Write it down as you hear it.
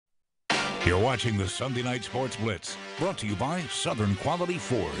You're watching the Sunday Night Sports Blitz, brought to you by Southern Quality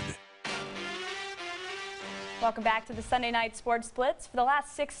Ford. Welcome back to the Sunday Night Sports Blitz. For the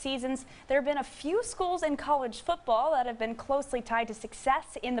last 6 seasons, there have been a few schools in college football that have been closely tied to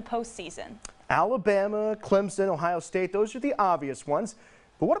success in the postseason. Alabama, Clemson, Ohio State, those are the obvious ones.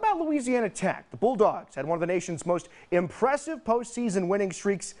 But what about Louisiana Tech? The Bulldogs had one of the nation's most impressive postseason winning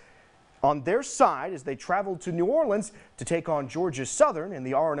streaks on their side as they traveled to New Orleans to take on Georgia Southern in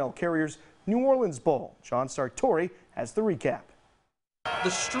the R+L Carriers New Orleans Bowl. John Sartori has the recap.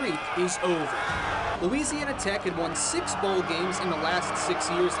 The streak is over. Louisiana Tech had won 6 bowl games in the last 6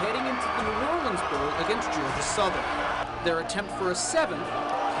 years, heading into the New Orleans Bowl against Georgia Southern. Their attempt for a 7th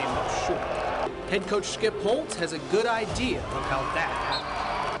came up short. Head coach Skip Holtz has a good idea of how that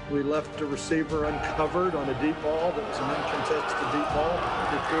happened. We left a receiver uncovered on a deep ball that was an uncontested deep ball.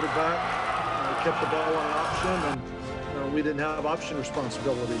 The quarterback kept the ball on option, and we didn't have option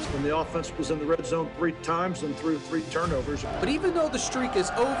responsibilities. And the offense was in the red zone 3 times and threw 3 turnovers. But even though the streak is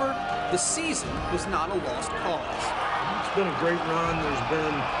over, the season was not a lost cause. It's been a great run. There's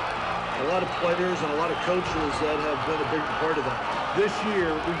been a lot of players and a lot of coaches that have been a big part of that. This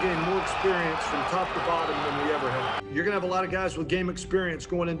year, we gained more experience from top to bottom than we ever had. You're going to have a lot of guys with game experience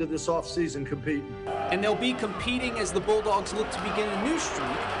going into this offseason competing. And they'll be competing as the Bulldogs look to begin a new streak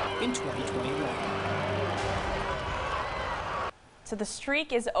in 2021. So the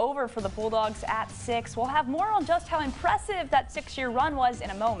streak is over for the Bulldogs at 6. We'll have more on just how impressive that 6-year run was in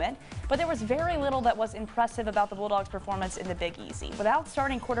a moment, but there was very little that was impressive about the Bulldogs' performance in the Big Easy. Without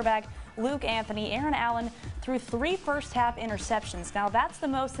starting quarterback Luke Anthony, Aaron Allen threw 3 first-half interceptions. Now that's the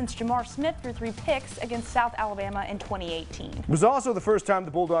most since Jamar Smith threw 3 picks against South Alabama in 2018. It was also the first time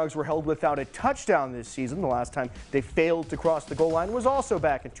the Bulldogs were held without a touchdown this season. The last time they failed to cross the goal line was also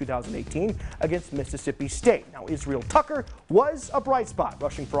back in 2018 against Mississippi State. Now Israel Tucker was a bright spot,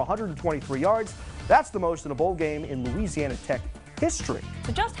 rushing for 123 yards. That's the most in a bowl game in Louisiana Tech history.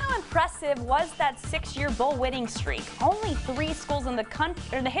 So just how impressive was that 6-year bowl winning streak? Only 3 schools in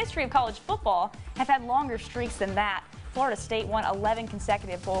the history of college football have had longer streaks than that. Florida State won 11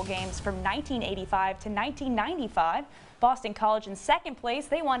 consecutive bowl games from 1985 to 1995. Boston College in second place.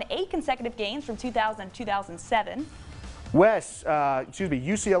 They won 8 consecutive games from 2000 to 2007.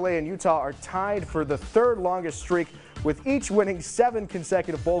 UCLA and Utah are tied for the 3rd longest streak, with each winning 7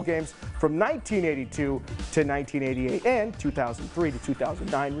 consecutive bowl games from 1982 to 1988 and 2003 to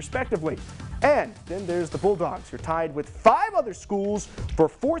 2009, respectively. And then there's the Bulldogs, who are tied with 5 other schools for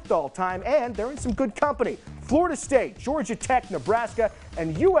 4th all-time, and they're in some good company. Florida State, Georgia Tech, Nebraska,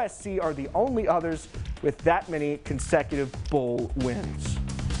 and USC are the only others with that many consecutive bowl wins.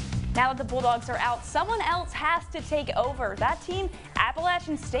 Now that the Bulldogs are out, someone else has to take over. That team,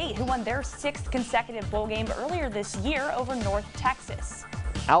 Appalachian State, who won their 6th consecutive bowl game earlier this year over North Texas.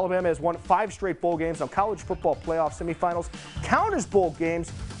 Alabama has won 5 straight bowl games. Now, college football playoff semifinals count as bowl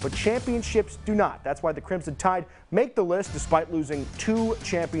games, but championships do not. That's why the Crimson Tide make the list despite losing 2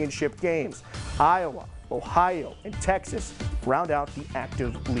 championship games. Iowa, Ohio, and Texas round out the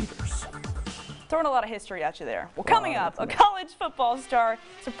active leaders. Throwing a lot of history at you there. Well, coming up, a college football star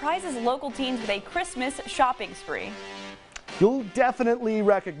surprises local teens with a Christmas shopping spree. You'll definitely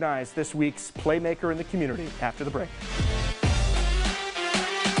recognize this week's playmaker in the community after the break.